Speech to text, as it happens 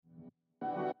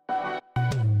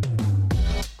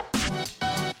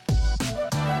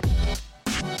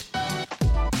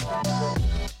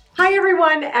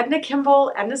everyone, Edna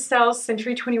Kimball, Edna Sells,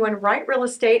 Century 21 Right Real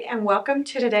Estate, and welcome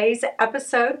to today's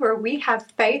episode where we have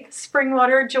Faith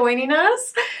Springwater joining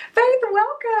us. Faith,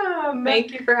 welcome.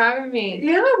 Thank you for having me.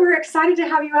 Yeah, we're excited to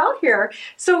have you out here.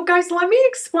 So guys, let me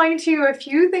explain to you a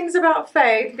few things about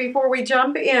Faith before we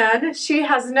jump in. She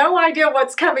has no idea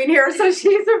what's coming here, so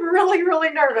she's really,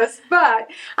 really nervous, but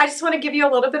I just want to give you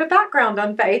a little bit of background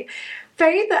on Faith.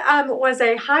 Faith was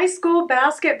a high school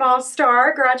basketball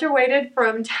star, graduated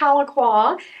from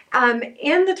Tahlequah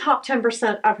in the top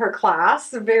 10% of her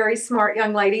class. A very smart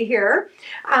young lady here.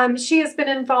 She has been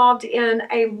involved in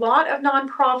a lot of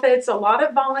nonprofits, a lot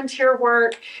of volunteer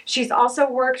work. She's also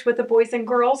worked with the Boys and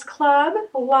Girls Club.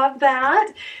 Love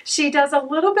that. She does a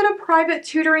little bit of private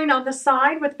tutoring on the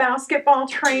side with basketball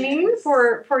training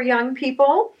for young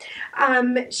people.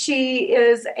 She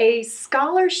is a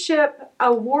scholarship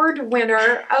award winner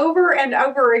over and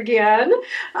over again.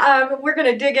 We're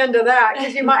going to dig into that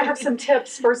because you might have some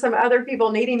tips for some other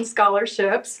people needing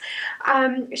scholarships.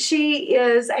 She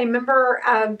is a member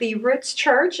of the Roots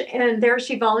Church, and there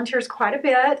she volunteers quite a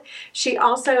bit. She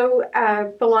also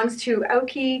belongs to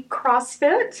Oki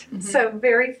CrossFit, so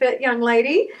very fit young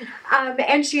lady.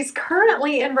 And she's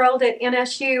currently enrolled at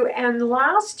NSU, and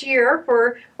this year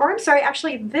for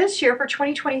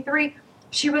 2023,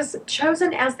 she was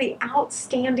chosen as the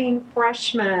outstanding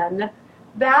freshman.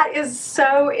 That is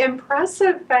so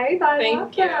impressive, Faith. I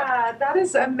love that. That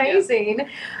is amazing.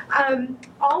 Yeah.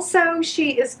 Also,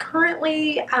 she is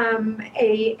currently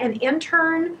an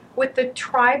intern with the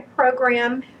Tribe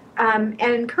program,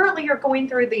 and currently you're going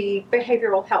through the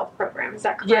behavioral health program. Is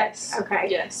that correct? Yes. Okay.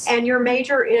 Yes. And your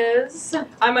major is?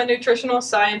 I'm a nutritional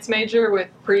science major with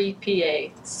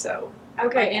pre-PA, so...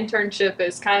 Okay. My internship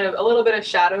is kind of a little bit of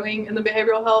shadowing in the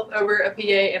behavioral health over a PA,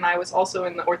 and I was also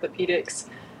in the orthopedics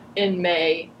in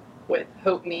May with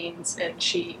Hope Means, and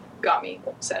she got me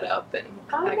set up, and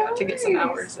I got to get some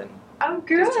hours. And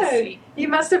good. You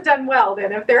must have done well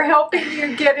then if they're helping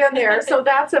you get in there. So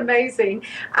that's amazing.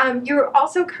 You're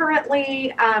also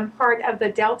currently part of the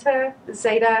Delta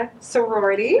Zeta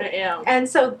sorority. I am. And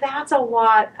so that's a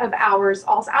lot of hours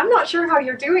also. I'm not sure how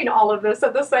you're doing all of this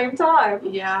at the same time.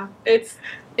 Yeah. It's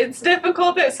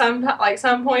difficult at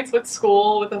some points with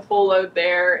school with a full load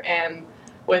there and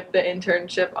with the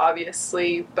internship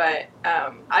obviously, but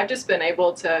I've just been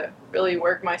able to really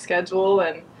work my schedule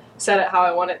and set it how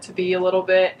I want it to be a little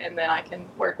bit, and then I can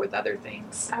work with other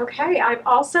things. Okay. I've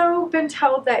also been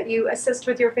told that you assist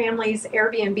with your family's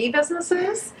Airbnb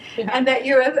businesses, and that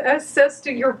you assist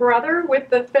your brother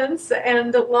with the fence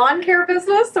and lawn care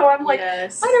business. So I'm like,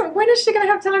 yes. when is she going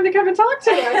to have time to come and talk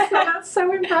to us? So that's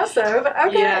so impressive.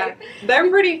 Okay. Yeah.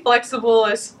 They're pretty flexible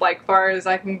as far as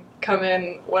I can come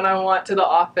in when I want to the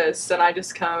office, and I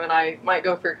just come and I might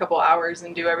go for a couple hours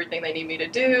and do everything they need me to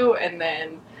do, and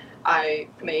then I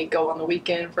may go on the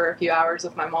weekend for a few hours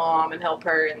with my mom and help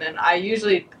her, and then I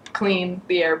usually clean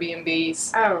the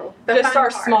Airbnbs. Oh, just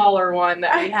our smaller one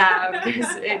that we have,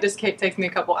 because it just takes me a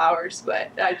couple hours,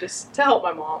 but to help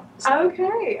my mom. So.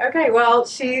 Okay. Well,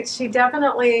 she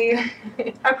definitely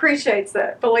appreciates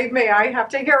it. Believe me, I have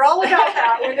to hear all about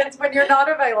that when you're not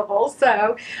available.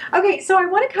 So, okay. So I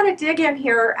want to kind of dig in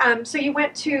here. So you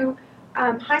went to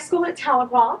high school at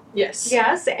Tahlequah. Yes.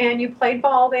 Yes, and you played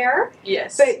ball there.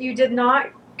 Yes. But you did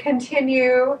not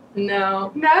continue.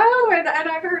 No, and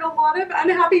I've heard a lot of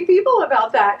unhappy people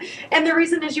about that. And the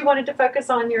reason is you wanted to focus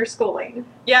on your schooling.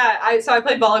 Yeah, I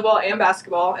played volleyball and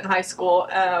basketball in high school.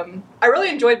 I really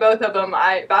enjoyed both of them.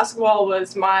 Basketball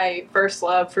was my first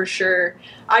love for sure.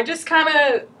 I just kind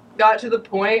of got to the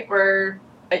point where,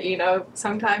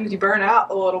 sometimes you burn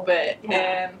out a little bit. Yeah.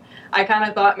 And I kind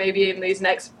of thought maybe in these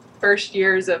next first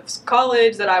years of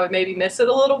college that I would maybe miss it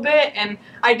a little bit, and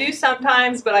I do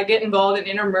sometimes, but I get involved in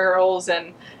intramurals,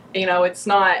 and it's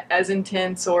not as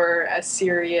intense or as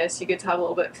serious. You get to have a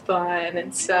little bit of fun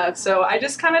and stuff, so I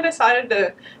just kind of decided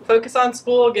to focus on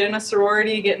school, get in a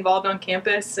sorority, get involved on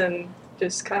campus, and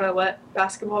just kind of let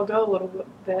basketball go a little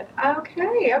bit.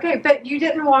 Okay, but you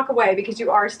didn't walk away because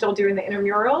you are still doing the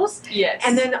intramurals. Yes.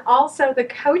 And then also the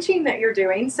coaching that you're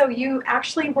doing. So you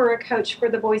actually were a coach for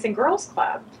the Boys and Girls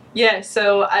Club. Yeah,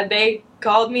 so they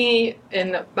called me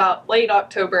in about late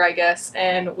October, I guess,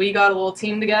 and we got a little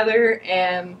team together,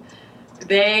 and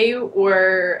they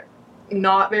were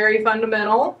not very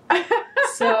fundamental.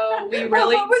 So we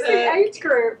really what was the age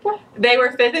group? They were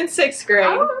 5th and 6th grade.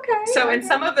 Oh, okay. So, and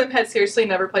some of them had seriously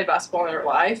never played basketball in their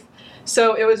life.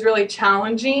 So it was really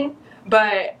challenging,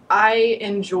 but I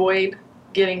enjoyed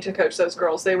getting to coach those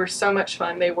girls. They were so much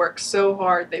fun. They worked so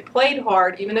hard. They played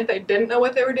hard, even if they didn't know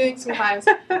what they were doing sometimes.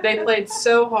 They played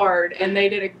so hard, and they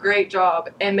did a great job.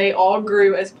 And they all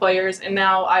grew as players, and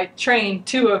now I trained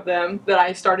 2 of them that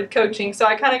I started coaching. So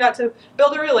I kind of got to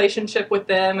build a relationship with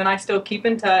them, and I still keep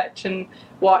in touch and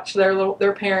watch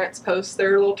their parents post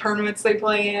their little tournaments they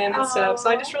play in and stuff. So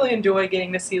I just really enjoy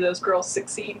getting to see those girls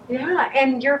succeed. Yeah,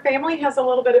 and your family has a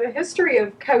little bit of a history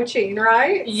of coaching,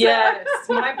 right? Yes,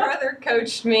 my brother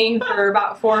coached me for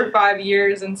about 4 or 5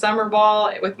 years in summer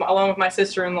ball along with my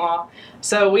sister-in-law.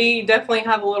 So we definitely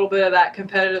have a little bit of that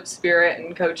competitive spirit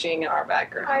and coaching in our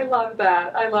background. I love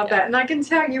that. I love that. And I can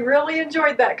tell you really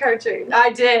enjoyed that coaching. I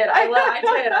did. I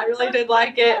did. I really did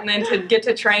like it. And then to get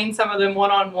to train some of them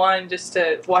one-on-one just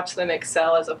to watch them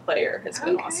excel as a player has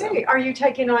been awesome. Are you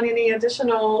taking on any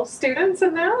additional students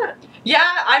in that? Yeah,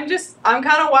 I'm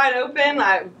kind of wide open.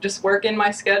 I just work in my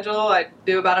schedule. I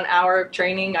do about an hour of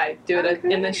training. I do it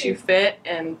in the shoe fit,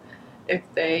 and if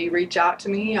they reach out to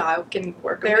me, I can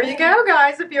work with them. There you go,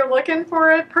 guys. If you're looking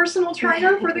for a personal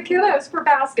trainer for the kiddos for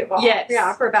basketball. Yes.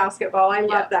 Yeah, for basketball. I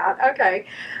love that. Okay.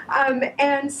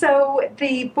 And so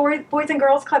the Boys and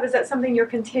Girls Club, is that something you're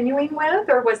continuing with,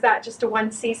 or was that just a one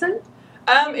season?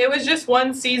 It was just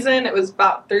one season. It was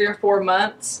about 3 or 4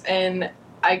 months, and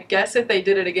I guess if they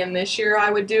did it again this year, I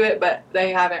would do it, but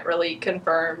they haven't really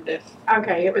confirmed if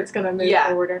it's going to move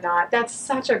forward or not. That's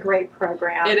such a great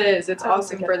program. It is. It's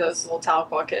awesome for those little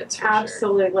Tahlequah kids.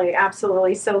 Absolutely,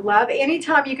 absolutely. So love.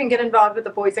 Anytime you can get involved with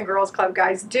the Boys and Girls Club,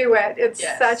 guys, do it. It's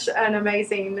such an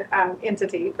amazing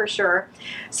entity for sure.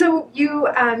 So you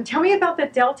tell me about the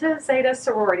Delta Zeta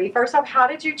sorority. First off, how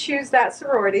did you choose that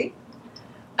sorority?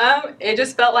 It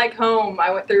just felt like home. I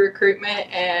went through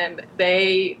recruitment, and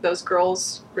those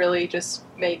girls really just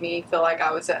made me feel like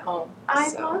I was at home. I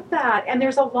love that. And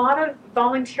there's a lot of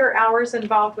volunteer hours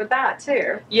involved with that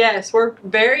too. Yes, we're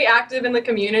very active in the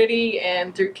community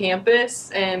and through campus,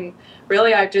 and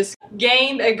really I've just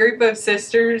gained a group of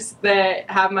sisters that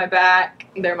have my back.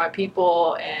 They're my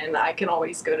people, and I can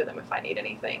always go to them if I need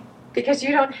anything. Because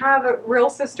you don't have real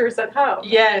sisters at home.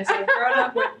 Yes, I've grown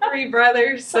up with 3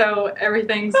 brothers, so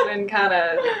everything's been kind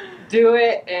of do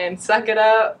it and suck it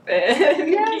up and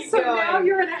keep so going. Now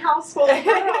you're in a house full of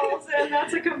girls, and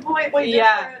that's a completely different...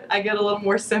 Yeah, I get a little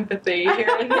more sympathy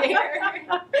here and there.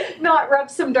 Not rub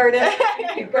some dirt in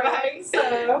it. Right.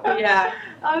 So, yeah.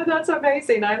 Oh, that's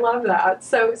amazing. I love that.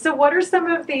 So what are some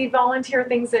of the volunteer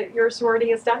things that your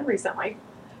sorority has done recently?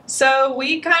 So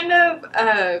we kind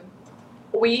of...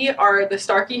 we are the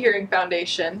Starkey Hearing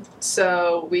Foundation,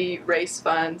 so we raise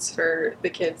funds for the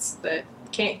kids that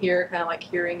can't hear, kind of like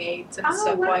hearing aids and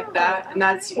stuff like that. And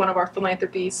that's one of our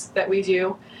philanthropies that we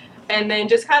do. And then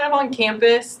just kind of on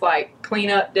campus, like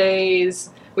cleanup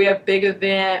days, we have a big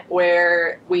event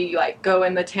where we like go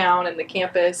in the town and the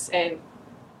campus and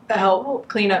help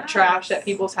clean up trash at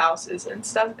people's houses and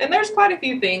stuff. And there's quite a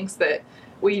few things that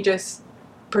we just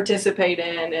participate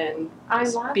in and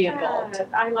be involved.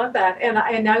 I love that. And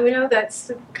I know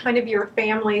that's kind of your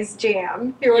family's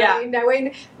jam. You know what I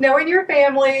mean? Knowing your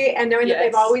family and knowing that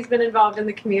they've always been involved in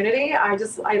the community.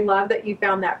 I love that you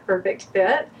found that perfect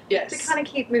fit to kind of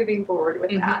keep moving forward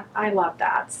with that. I love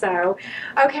that. So,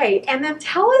 okay. And then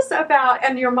tell us about,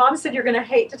 and your mom said you're going to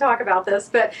hate to talk about this,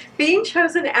 but being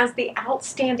chosen as the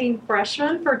outstanding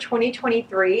freshman for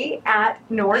 2023 at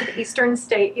Northeastern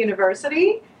State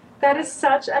University. That is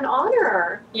such an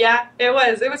honor. Yeah, it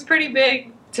was. It was pretty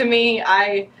big to me.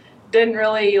 I didn't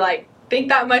really think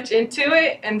that much into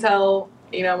it until,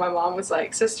 my mom was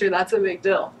like, "Sister, that's a big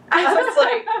deal." I was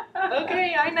like,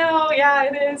 "Okay, I know. Yeah,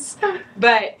 it is."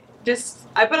 But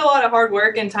I put a lot of hard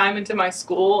work and time into my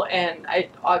school, and I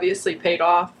obviously paid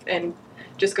off. And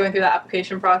just going through the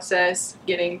application process,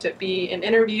 getting to be in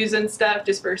interviews and stuff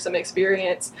just for some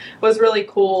experience was really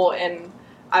cool. And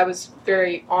I was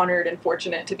very honored and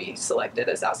fortunate to be selected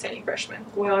as outstanding freshman.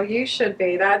 Well, you should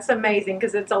be. That's amazing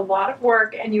because it's a lot of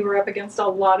work and you were up against a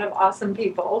lot of awesome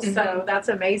people. So that's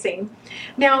amazing.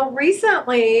 Now,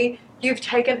 recently you've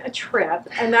taken a trip,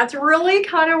 and that's really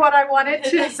kind of what I wanted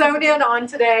to zone in on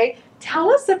today. Tell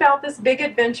us about this big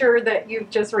adventure that you've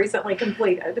just recently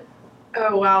completed.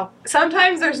 Oh, wow.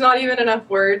 Sometimes there's not even enough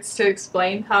words to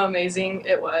explain how amazing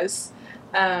it was.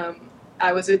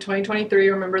 I was a 2023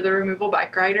 Remember the Removal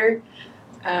bike rider.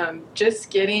 Just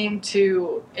getting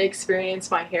to experience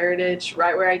my heritage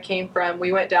right where I came from.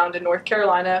 We went down to North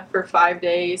Carolina for 5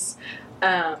 days.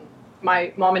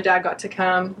 My mom and dad got to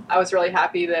come. I was really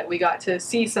happy that we got to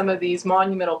see some of these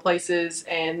monumental places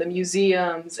and the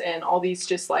museums and all these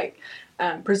just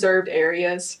preserved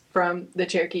areas from the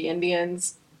Cherokee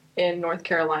Indians in North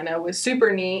Carolina. It was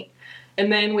super neat.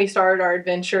 And then we started our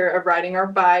adventure of riding our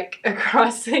bike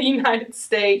across the United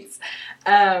States.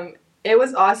 It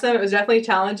was awesome. It was definitely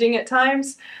challenging at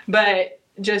times, but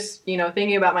just,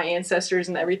 thinking about my ancestors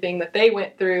and everything that they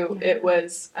went through, it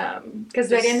was because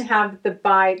they didn't have the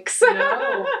bikes,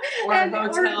 no, or a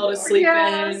hotel to sleep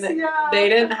in. Yeah. They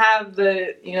didn't have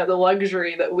the the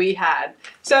luxury that we had.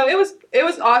 So it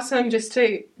was awesome just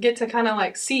to get to kind of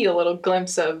like see a little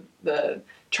glimpse of the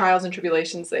trials and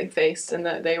tribulations they faced, and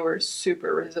that they were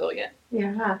super resilient.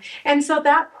 Yeah. And so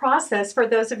that process, for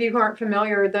those of you who aren't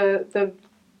familiar, the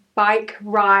bike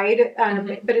ride,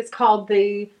 but it's called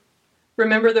the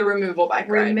Remember the Removal Bike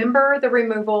Ride. Remember the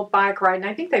Removal Bike Ride. And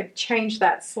I think they've changed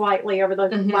that slightly over the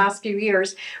last few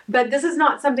years. But this is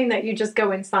not something that you just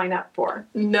go and sign up for.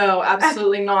 No,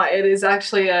 absolutely not. It is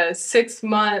actually a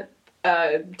 6-month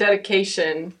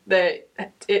dedication that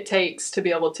it takes to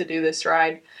be able to do this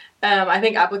ride. I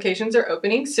think applications are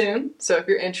opening soon. So if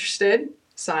you're interested,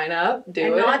 sign up, do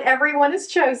it. And not everyone is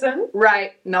chosen.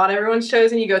 Right. Not everyone's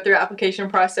chosen. You go through an application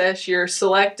process. You're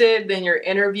selected, then you're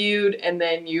interviewed, and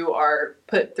then you are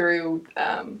put through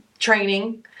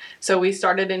training. So we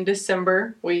started in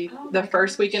December. The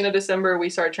first weekend of December, we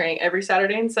started training every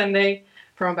Saturday and Sunday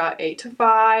from about 8 to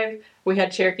 5. We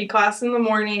had Cherokee class in the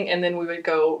morning, and then we would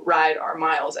go ride our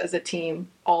miles as a team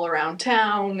all around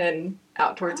town and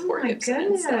out towards Fort Gibson. Oh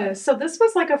my goodness. So this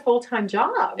was like a full-time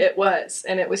job. It was,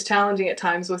 and it was challenging at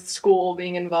times with school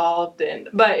being involved,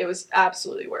 but it was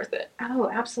absolutely worth it. Oh,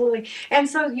 absolutely. And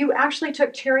so you actually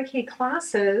took Cherokee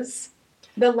classes,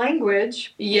 the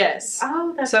language. Yes.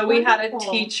 Oh, that's so we wonderful. had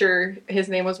a teacher, his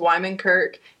name was Wyman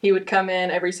Kirk. He would come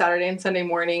in every Saturday and Sunday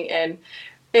morning, and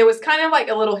it was kind of like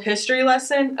a little history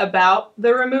lesson about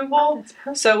the removal.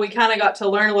 So we kind of got to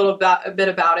learn a bit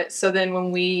about it. So then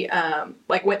when we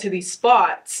went to these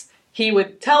spots, he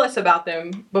would tell us about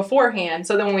them beforehand.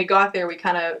 So then when we got there, we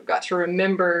kind of got to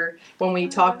remember when we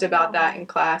talked about that in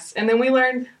class. And then we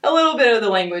learned a little bit of the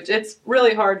language. It's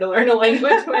really hard to learn a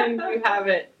language when you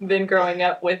haven't been growing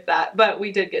up with that. But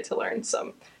we did get to learn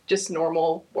some just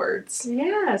normal words.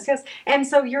 Yes. And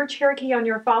so you're Cherokee on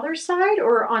your father's side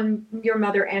or on your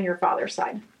mother and your father's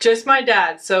side? Just my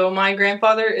dad. So my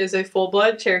grandfather is a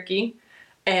full-blood Cherokee,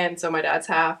 and so my dad's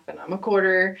half, and I'm a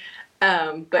quarter. But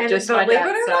and just my dad's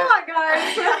believe it or side. not,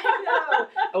 guys.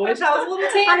 I wish I was a little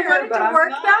tanner. I wanted to work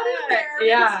that in there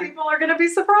because people are going to be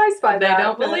surprised by that. They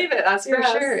don't believe it, that's for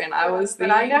sure. And I was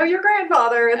But I know your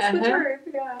grandfather. It's the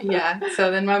truth. Yeah. So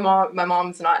then my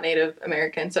mom's not Native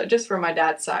American, so just from my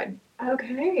dad's side.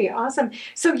 Okay, awesome.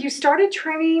 So you started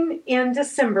training in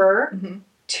December,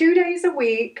 2 days a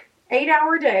week,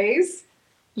 8-hour days.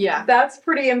 Yeah. That's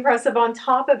pretty impressive on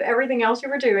top of everything else you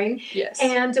were doing. Yes.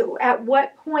 And at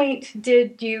what point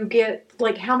did you get,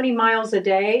 how many miles a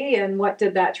day, and what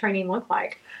did that training look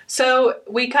like? So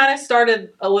we kind of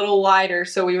started a little lighter,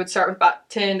 so we would start with about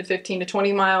 10 to 15 to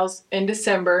 20 miles in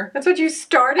December. That's what you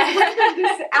started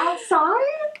with, outside?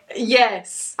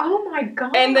 Yes. Oh my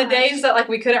gosh. And the days that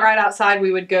we couldn't ride outside,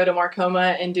 we would go to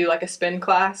Marcoma and do a spin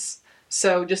class.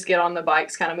 So just get on the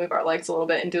bikes, kind of move our legs a little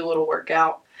bit and do a little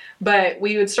workout. But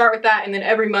we would start with that, and then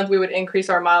every month we would increase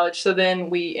our mileage. So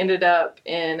then we ended up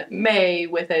in May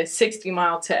with a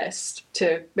 60-mile test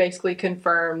to basically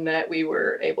confirm that we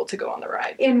were able to go on the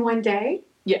ride. In one day?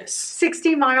 Yes.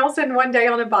 60 miles in one day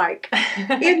on a bike.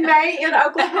 In May in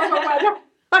Oklahoma weather.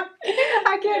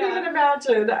 I can't even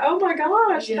imagine. Oh my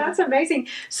gosh, that's amazing.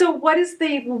 So what is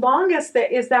the longest,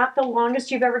 is that the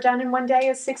longest you've ever done in one day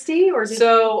is 60?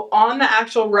 On the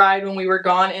actual ride when we were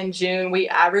gone in June, we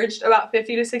averaged about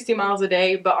 50 to 60 miles a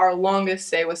day, but our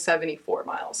longest day was 74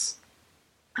 miles.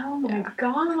 Oh my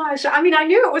gosh. I mean, I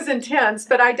knew it was intense,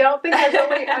 but I don't think I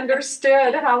really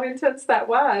understood how intense that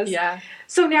was. Yeah.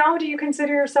 So now do you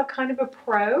consider yourself kind of a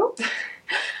pro?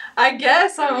 I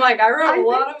guess I rode a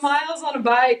lot of miles on a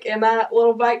bike, and that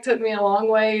little bike took me a long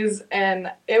ways,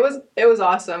 and it was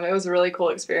awesome. It was a really cool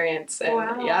experience, and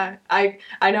wow.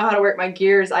 I know how to work my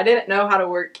gears. I didn't know how to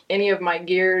work any of my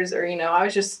gears, or I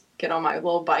was just get on my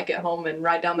little bike at home and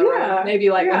ride down the road, maybe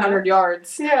 100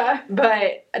 yards. Yeah.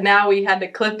 But now we had to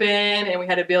clip in, and we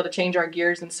had to be able to change our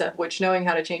gears and stuff, which knowing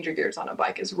how to change your gears on a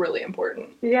bike is really important.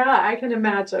 Yeah, I can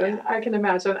imagine. Yeah. I can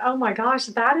imagine. Oh my gosh,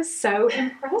 that is so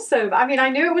impressive. I mean, I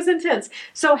knew it was intense.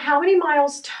 So how many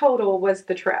miles total was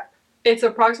the trip? It's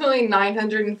approximately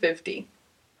 950.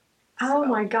 Oh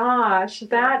my gosh,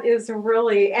 that is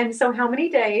really, and so how many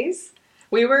days?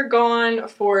 We were gone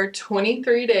for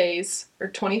 23 days, or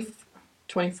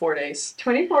 24 days.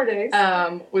 24 days.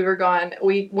 We were gone.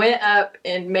 We went up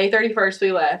in May 31st,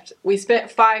 we left. We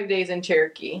spent 5 days in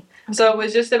Cherokee. Okay. So it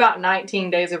was just about 19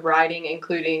 days of riding,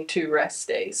 including 2 rest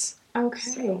days. Okay,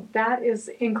 So that is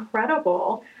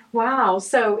incredible. Wow.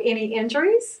 So, any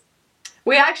injuries?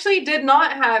 we actually did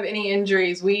not have any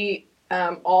injuries. We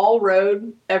all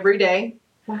rode every day,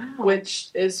 Wow. which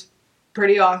is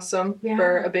pretty awesome Yeah.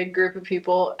 for a big group of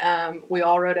people. We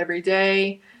all rode every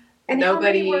day. And how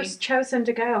many were chosen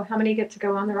to go? How many get to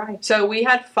go on the ride? So we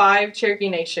had 5 Cherokee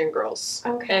Nation girls.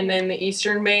 Okay. And then the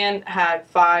Eastern Band had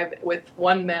 5 with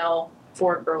 1 male,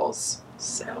 4 girls.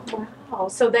 So wow.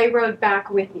 So they rode back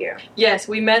with you? Yes,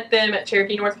 we met them at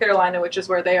Cherokee, North Carolina, which is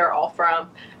where they are all from.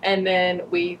 And then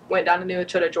we went down to New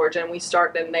Echota, Georgia, and we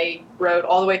started, and they rode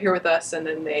all the way here with us, and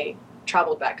then they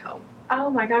traveled back home. Oh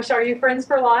my gosh, are you friends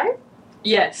for life?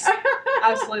 Yes,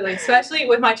 absolutely. Especially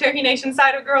with my Cherokee Nation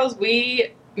side of girls,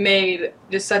 we made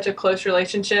just such a close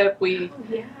relationship. We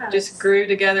just grew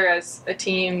together as a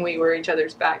team. We were each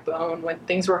other's backbone when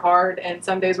things were hard, and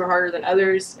some days were harder than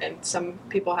others, and some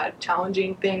people had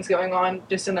challenging things going on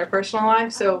just in their personal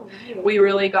life. So we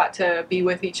really got to be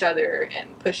with each other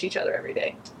and push each other every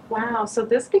day. Wow, so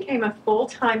this became a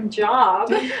full-time job.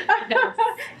 Yes.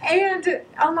 And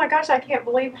oh my gosh, I can't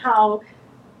believe how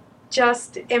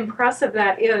just impressive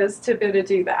that is to be able to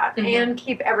do that and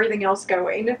keep everything else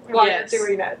going while you're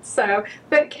doing it. So,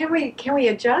 but can we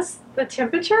adjust the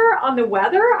temperature on the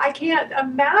weather? I can't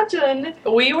imagine.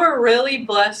 We were really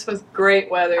blessed with great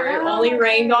weather. It only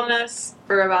rained on us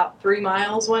for about 3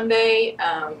 miles one day.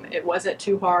 It wasn't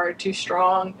too hard, too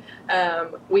strong.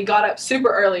 We got up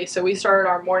super early, so we started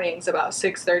our mornings about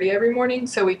 6:30 every morning.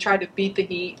 So we tried to beat the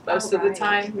heat most of the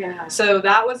time. Yeah. So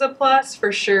that was a plus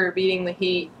for sure, beating the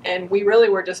heat. And we really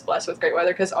were just blessed with great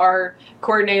weather because our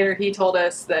coordinator, he told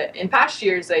us that in past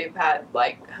years they've had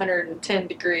like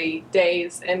 110-degree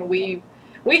days, and we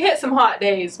hit some hot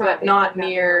days, but not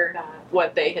near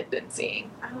what they had been seeing.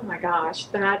 Oh my gosh,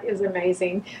 that is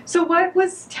amazing. So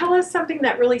tell us something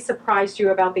that really surprised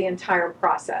you about the entire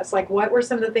process. Like, what were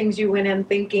some of the things you went in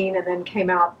thinking and then came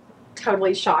out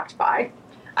totally shocked by?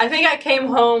 I think I came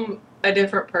home a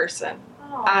different person.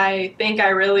 Oh. I think I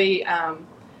really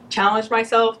challenged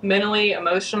myself mentally,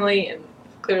 emotionally, and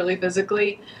clearly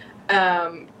physically.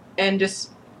 And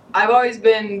just, I've always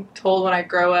been told when I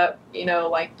grow up, you know,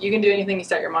 like, you can do anything you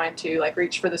set your mind to, like,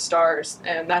 reach for the stars.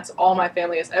 And that's all my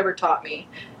family has ever taught me.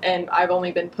 And I've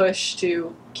only been pushed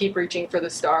to keep reaching for the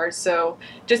stars. So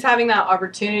just having that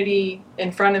opportunity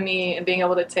in front of me and being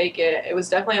able to take it, it was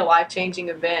definitely a life-changing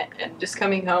event. And just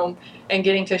coming home and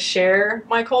getting to share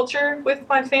my culture with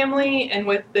my family and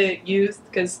with the youth,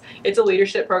 because it's a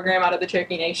leadership program out of the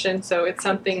Cherokee Nation. So it's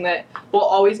something that we'll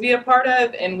always be a part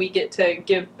of, and we get to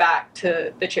give back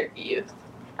to the Cherokee youth.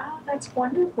 Oh, that's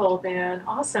wonderful then.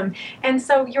 Awesome. And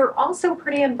so you're also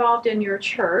pretty involved in your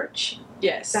church.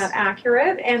 Yes. Is that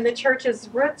accurate? And the church is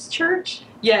Roots Church?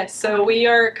 Yes. So we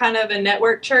are kind of a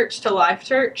network church to Life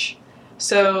Church.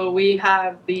 So we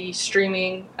have the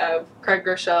streaming of Craig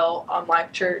Groeschel on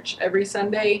Life Church every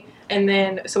Sunday. And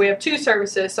then, so we have 2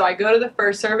 services. So I go to the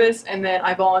first service, and then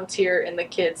I volunteer in the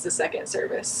kids the second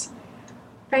service.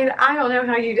 I don't know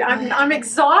how you do. I'm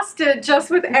exhausted just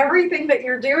with everything that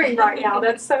you're doing right now.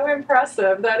 That's so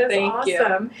impressive. That is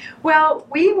awesome. You. Well,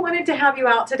 we wanted to have you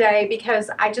out today because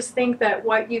I just think that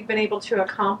what you've been able to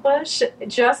accomplish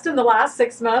just in the last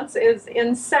 6 months is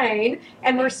insane,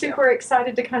 and we're super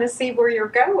excited to kind of see where you're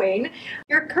going.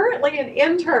 You're currently an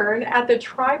intern at the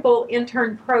Tribal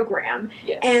Intern Program.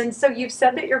 Yes. And so you've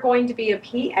said that you're going to be a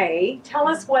PA. Tell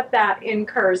us what that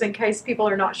incurs in case people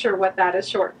are not sure what that is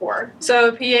short for.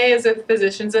 So PA is a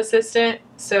physician's assistant,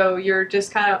 so you're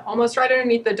just kind of almost right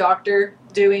underneath the doctor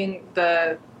doing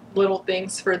the little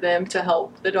things for them to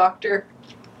help the doctor.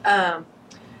 I'm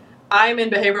in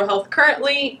behavioral health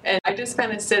currently, and I just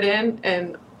kind of sit in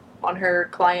and on her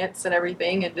clients and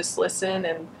everything and just listen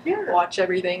and watch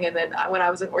everything. And then when I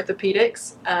was in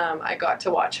orthopedics, I got to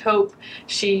watch Hope.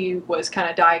 She was kind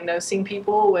of diagnosing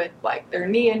people with like their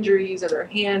knee injuries or their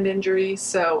hand injuries.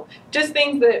 So just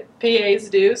things that PAs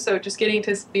do. So just getting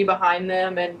to be behind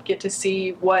them and get to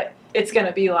see what it's going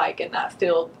to be like in that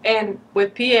field. And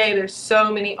with PA, there's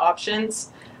so many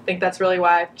options. I think that's really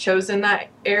why I've chosen that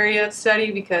area of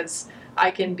study, because I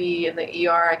can be in the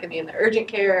ER, I can be in the urgent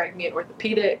care, I can be in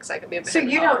orthopedics, I can be in behavioral health. So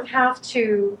you don't have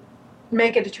to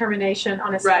make a determination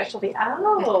on a specialty. Right.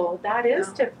 Oh, that is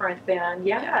different then.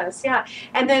 Yes, yeah.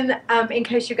 And then in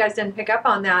case you guys didn't pick up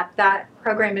on that, that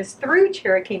program is through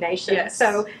Cherokee Nation. Yes.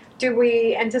 So do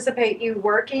we anticipate you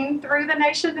working through the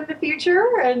nation in the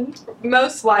future? And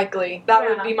most likely. That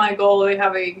would be my goal. They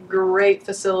have a great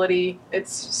facility.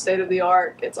 It's state of the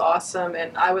art. It's awesome.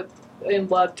 And I would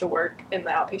and love to work in the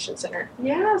outpatient center.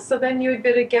 Yeah, so then you would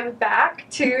be to give back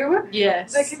to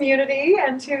Yes. the community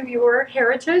and to your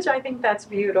heritage. I think that's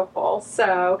beautiful.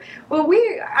 So, well,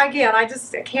 I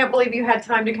just can't believe you had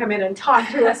time to come in and talk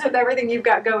to us with everything you've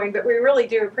got going, but we really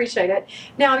do appreciate it.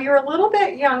 Now, you're a little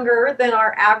bit younger than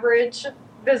our average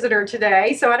visitor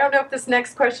today, so I don't know if this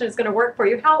next question is going to work for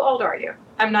you. How old are you?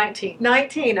 I'm 19.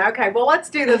 19. Okay, well,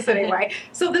 let's do this anyway.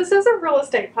 So this is a real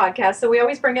estate podcast, so we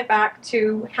always bring it back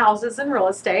to houses and real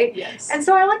estate. Yes. And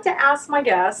so I like to ask my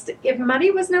guest, if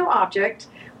money was no object,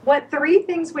 what 3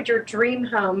 things would your dream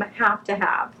home have to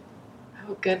have?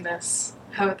 Oh, goodness.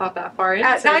 Haven't thought that far into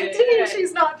At 19, it.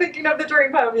 she's not thinking of the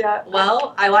dream home yet.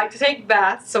 Well, I like to take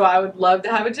baths, so I would love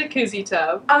to have a jacuzzi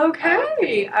tub.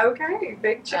 Okay,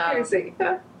 big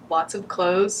jacuzzi. Lots of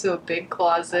clothes, so a big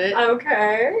closet.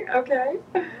 Okay.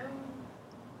 I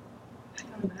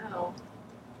don't know.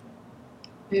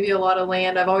 Maybe a lot of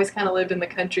land. I've always kind of lived in the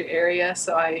country area,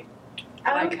 so I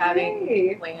like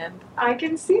having land. I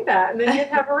can see that. And then you'd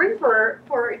have room for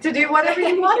to do whatever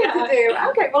you wanted to do.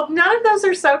 Okay, well, none of those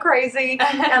are so crazy.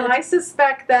 And I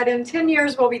suspect that in 10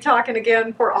 years we'll be talking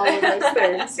again for all of those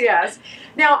things. Yes.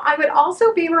 Now, I would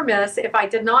also be remiss if I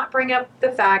did not bring up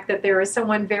the fact that there is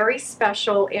someone very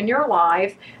special in your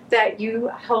life that you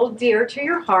hold dear to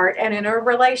your heart and in a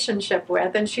relationship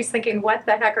with. And she's thinking, what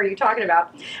the heck are you talking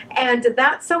about? And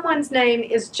that someone's name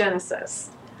is Genesis.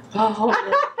 Oh.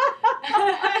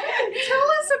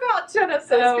 Tell us about Genesis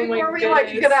before we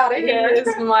let you get out of here. He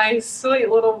is my sweet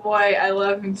little boy. I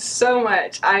love him so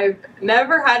much. I've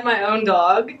never had my own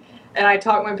dog, and I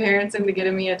talked my parents into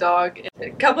getting me a dog a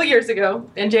couple years ago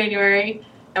in January.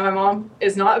 And my mom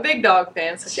is not a big dog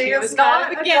fan, so she was not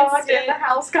kind of a against dog it. in the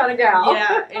house kind of gal.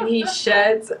 Yeah, and he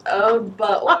sheds a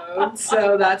buttload,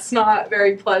 so that's not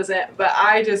very pleasant. But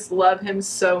I just love him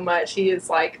so much. He is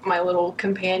like my little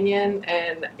companion,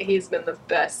 and he's been the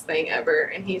best thing ever.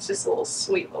 And he's just a little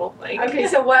sweet little thing. Okay,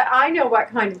 so I know what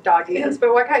kind of dog he is,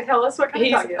 but tell us what kind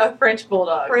He's of dog he is. a French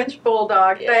bulldog. French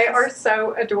bulldog. Yes. They are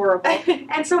so adorable.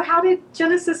 And so, how did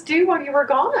Genesis do while you were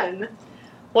gone?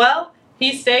 Well,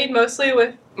 he stayed mostly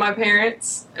with my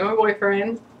parents and my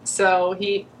boyfriend, so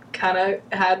he kind of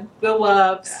had the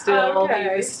love still. Okay.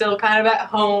 He was still kind of at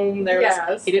home.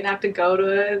 He didn't have to go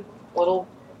to a little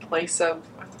place of,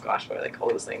 oh gosh, what do they call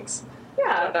those things?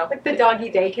 I don't know. Like the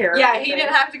doggy daycare. Yeah, he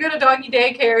didn't have to go to doggy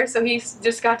daycare, so he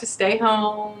just got to stay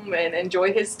home and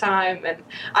enjoy his time. And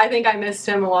I think I missed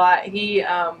him a lot. He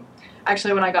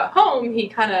actually, when I got home, he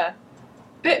kind of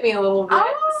bit me a little bit.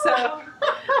 Oh. So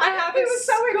I have He a was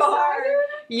so scar. excited.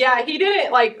 Yeah, he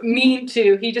didn't mean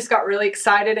to. He just got really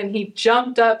excited and he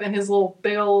jumped up and his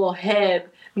big old head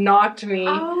knocked me.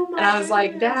 Oh my and I was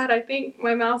like, goodness. Dad, I think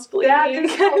my mouth's bleeding. That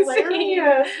is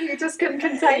hilarious. He just couldn't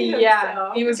contain himself.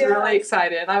 Yeah, he was really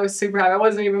excited. And I was super happy. I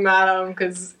wasn't even mad at him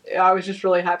because I was just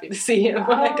really happy to see him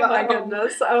when I got my home.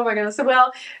 goodness. Oh my goodness.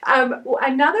 Well,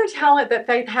 another talent that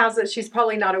Faith has that she's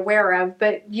probably not aware of,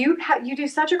 but you do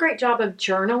such a great job of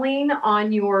journaling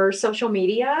on your social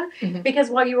media. Mhm. Because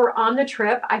while you were on the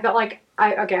trip, I felt like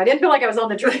I didn't feel like I was on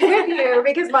the trip with you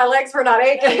because my legs were not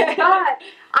aching, but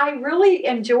I really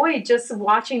enjoyed just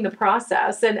watching the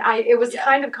process, and it was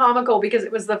kind of comical because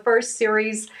it was the first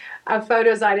series of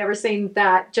photos I'd ever seen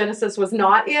that Genesis was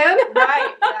not in.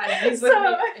 Right. Yeah, he's with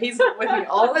me. He's with me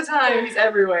all the time. He's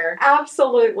everywhere.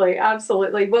 Absolutely,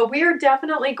 absolutely. Well, we are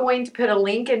definitely going to put a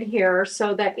link in here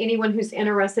so that anyone who's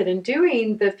interested in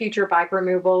doing the future bike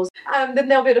removals, then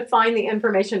they'll be able to find the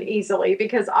information easily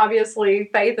because obviously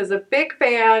Faith is a big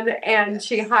fan and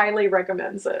she highly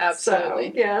recommends it. Absolutely.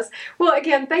 So, yes. Well,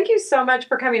 again, thank you so much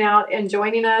for coming out and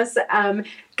joining us.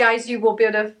 Guys, you will be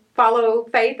able to follow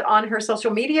Faith on her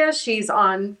social media. She's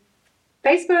on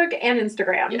Facebook and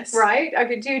Instagram, yes. Right?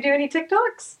 Okay, do you do any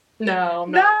TikToks? No.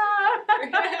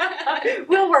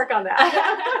 We'll work on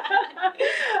that.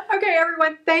 Okay,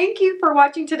 everyone, thank you for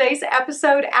watching today's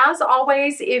episode. As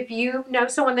always, if you know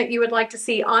someone that you would like to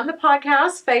see on the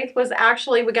podcast, Faith was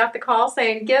actually, we got the call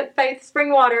saying, get Faith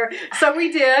Springwater. So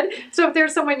we did. So if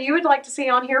there's someone you would like to see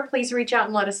on here, please reach out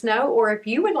and let us know. Or if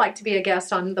you would like to be a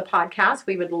guest on the podcast,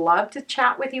 we would love to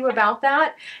chat with you about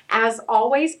that. As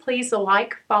always, please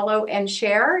like, follow, and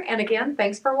share. And again,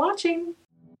 thanks for watching.